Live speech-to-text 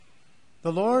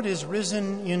The Lord is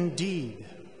risen indeed.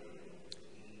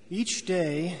 Each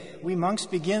day, we monks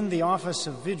begin the office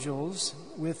of vigils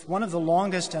with one of the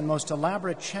longest and most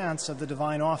elaborate chants of the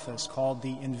divine office, called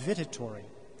the Invitatory.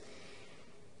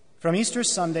 From Easter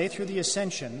Sunday through the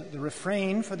Ascension, the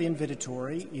refrain for the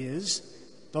Invitatory is,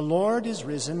 "The Lord is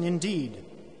risen indeed."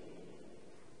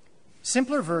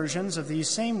 Simpler versions of these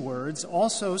same words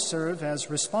also serve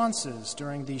as responses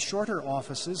during the shorter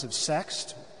offices of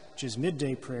Sext, which is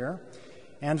midday prayer,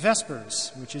 and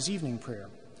Vespers, which is evening prayer.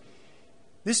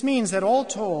 This means that all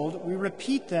told, we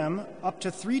repeat them up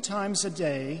to 3 times a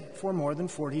day for more than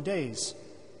 40 days.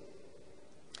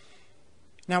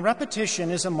 Now,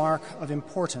 repetition is a mark of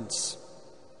importance.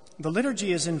 The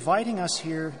liturgy is inviting us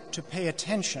here to pay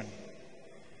attention.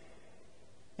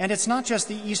 And it's not just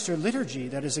the Easter liturgy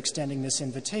that is extending this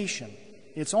invitation.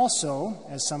 It's also,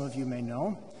 as some of you may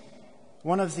know,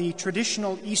 one of the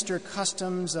traditional Easter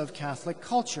customs of Catholic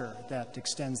culture that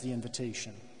extends the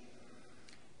invitation.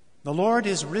 The Lord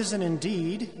is risen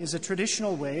indeed is a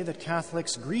traditional way that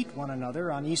Catholics greet one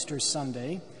another on Easter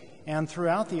Sunday and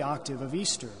throughout the octave of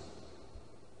Easter.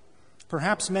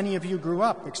 Perhaps many of you grew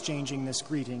up exchanging this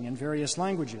greeting in various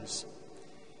languages.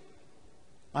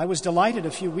 I was delighted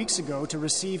a few weeks ago to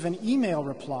receive an email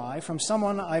reply from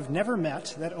someone I've never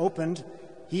met that opened,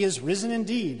 "He is risen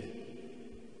indeed."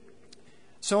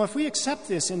 So if we accept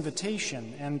this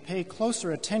invitation and pay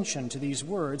closer attention to these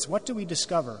words, what do we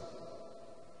discover?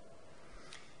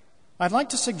 I'd like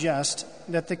to suggest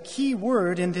that the key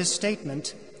word in this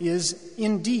statement is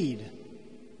indeed.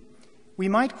 We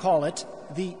might call it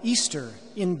the Easter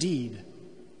indeed.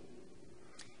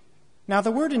 Now,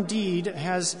 the word indeed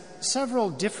has several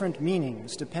different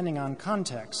meanings depending on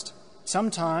context.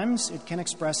 Sometimes it can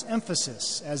express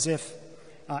emphasis, as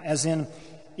in,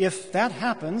 "If that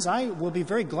happens, I will be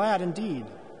very glad indeed."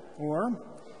 Or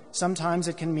sometimes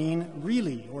it can mean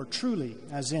really or truly,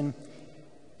 as in,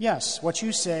 "Yes, what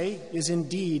you say is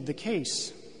indeed the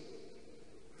case."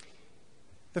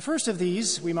 The first of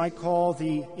these we might call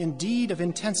the indeed of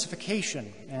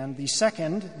intensification, and the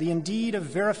second, the indeed of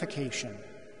verification.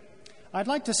 I'd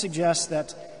like to suggest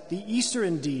that the Easter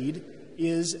indeed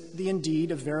is the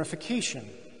indeed of verification.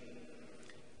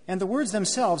 And the words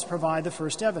themselves provide the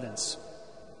first evidence.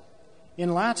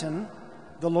 In Latin,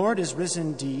 "the Lord is risen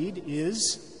indeed"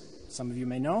 is, some of you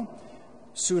may know,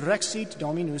 "surrexit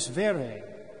Dominus vere."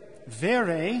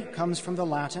 Vere comes from the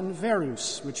Latin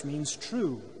verus, which means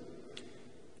true.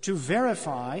 To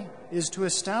verify is to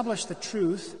establish the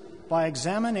truth by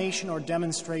examination or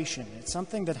demonstration. It's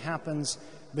something that happens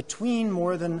between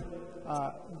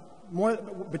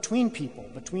between people,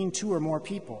 between 2 or more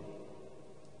people.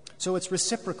 So it's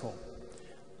reciprocal.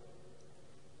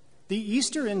 The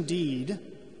Easter indeed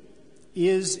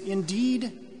is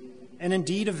indeed an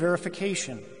indeed of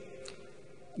verification,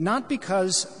 not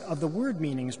because of the word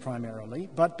meanings primarily,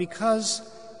 but because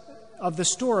of the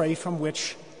story from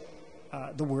which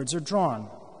the words are drawn.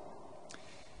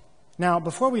 Now,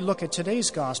 before we look at today's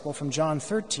gospel from John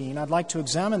 13, I'd like to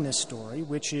examine this story,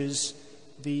 which is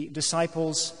the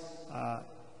disciples'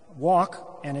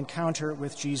 walk and encounter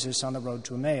with Jesus on the road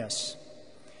to Emmaus.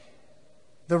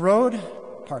 The words,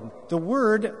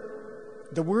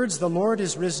 "the Lord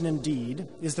is risen indeed,"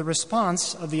 is the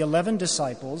response of the 11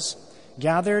 disciples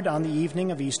gathered on the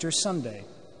evening of Easter Sunday.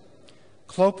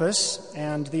 Clopas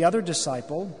and the other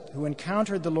disciple who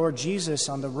encountered the Lord Jesus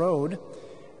on the road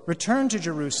return to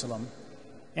Jerusalem,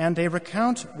 and they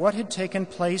recount what had taken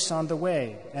place on the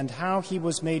way and how he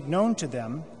was made known to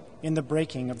them in the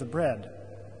breaking of the bread.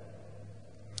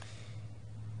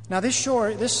 Now, this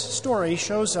story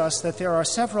shows us that there are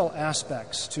several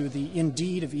aspects to the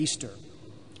indeed of Easter.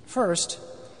 First,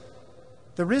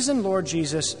 the risen Lord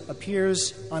Jesus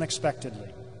appears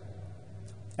unexpectedly.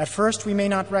 At first, we may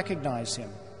not recognize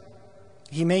him.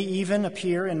 He may even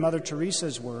appear, in Mother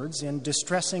Teresa's words, in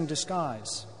distressing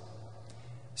disguise.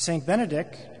 St.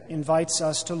 Benedict invites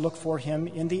us to look for him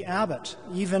in the abbot,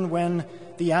 even when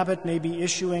the abbot may be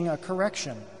issuing a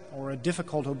correction or a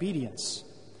difficult obedience.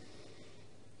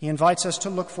 He invites us to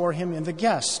look for him in the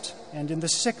guest and in the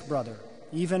sick brother,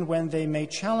 even when they may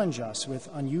challenge us with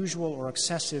unusual or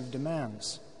excessive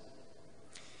demands.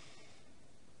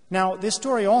 Now, this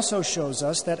story also shows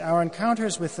us that our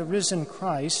encounters with the risen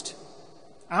Christ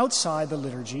outside the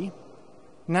liturgy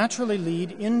naturally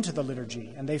lead into the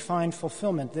liturgy, and they find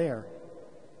fulfillment there.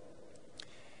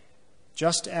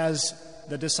 Just as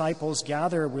the disciples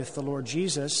gather with the Lord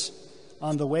Jesus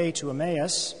on the way to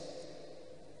Emmaus,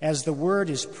 as the word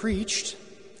is preached,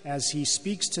 as he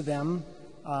speaks to them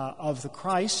of the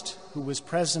Christ who was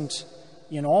present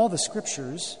in all the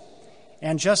Scriptures,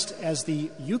 And just as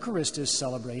the Eucharist is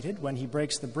celebrated when he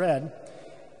breaks the bread,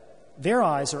 their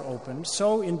eyes are opened,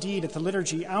 so indeed at the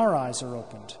liturgy our eyes are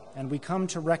opened, and we come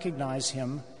to recognize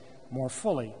him more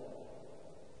fully.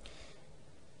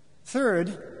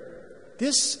 Third,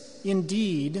 this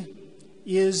indeed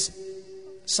is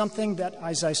something that,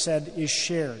 as I said, is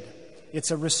shared.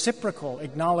 It's a reciprocal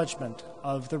acknowledgement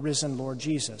of the risen Lord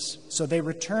Jesus. So they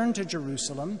return to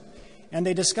Jerusalem, and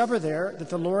they discover there that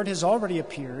the Lord has already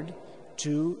appeared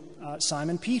to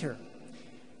Simon Peter.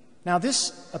 Now,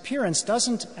 this appearance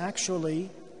doesn't actually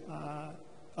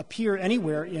appear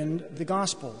anywhere in the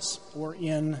Gospels or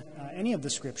in any of the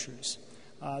Scriptures.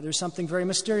 There's something very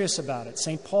mysterious about it.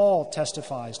 St. Paul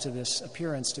testifies to this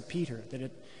appearance to Peter,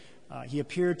 that he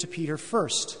appeared to Peter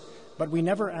first, but we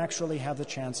never actually have the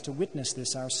chance to witness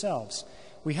this ourselves.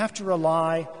 We have to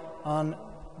rely on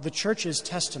the Church's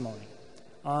testimony,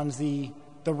 on the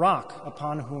rock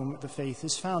upon whom the faith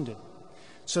is founded.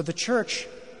 So the Church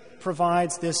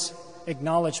provides this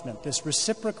acknowledgement, this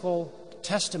reciprocal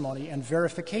testimony and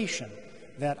verification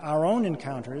that our own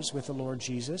encounters with the Lord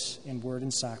Jesus in word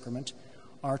and sacrament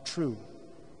are true.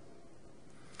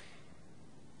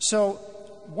 So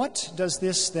what does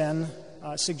this then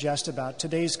suggest about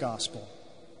today's gospel?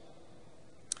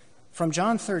 From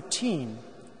John 13,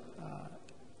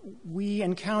 we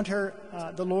encounter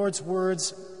the Lord's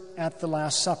words at the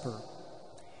Last Supper.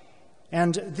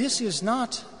 And this is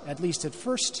not, at least at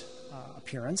first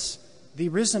appearance, the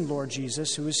risen Lord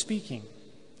Jesus who is speaking.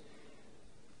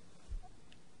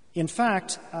 In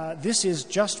fact, this is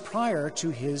just prior to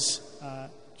his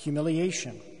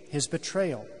humiliation, his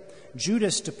betrayal.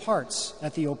 Judas departs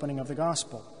at the opening of the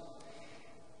gospel.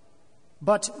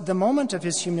 But the moment of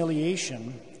his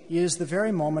humiliation is the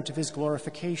very moment of his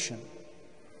glorification.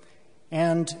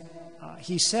 And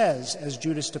he says, as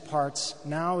Judas departs,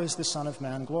 "Now is the Son of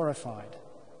Man glorified."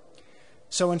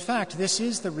 So in fact, this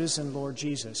is the risen Lord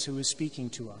Jesus who is speaking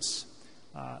to us.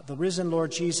 The risen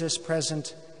Lord Jesus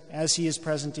present as he is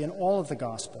present in all of the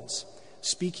Gospels,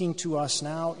 speaking to us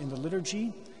now in the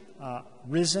liturgy,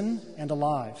 risen and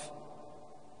alive.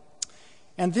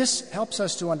 And this helps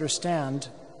us to understand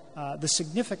the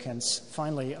significance,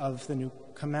 finally, of the new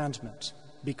commandment,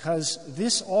 because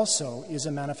this also is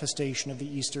a manifestation of the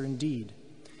Easter indeed.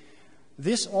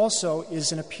 This also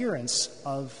is an appearance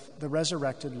of the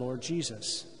resurrected Lord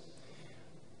Jesus.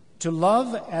 To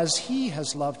love as he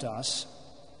has loved us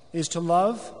is to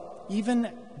love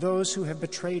even those who have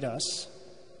betrayed us,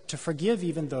 to forgive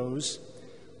even those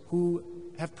who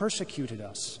have persecuted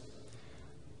us.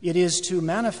 It is to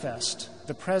manifest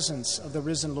the presence of the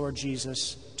risen Lord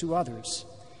Jesus to others,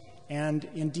 and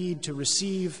indeed to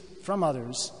receive from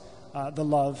others the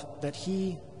love that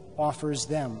he offers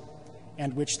them,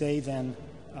 and which they then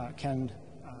can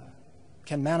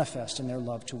manifest in their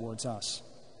love towards us.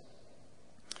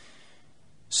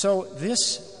 So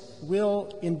this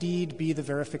will indeed be the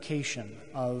verification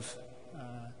of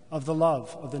the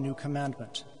love of the new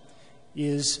commandment,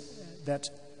 is that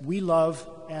we love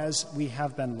as we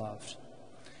have been loved.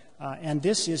 And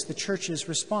this is the Church's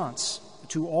response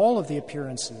to all of the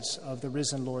appearances of the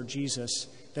risen Lord Jesus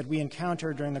that we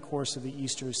encounter during the course of the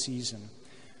Easter season.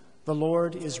 The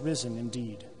Lord is risen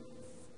indeed.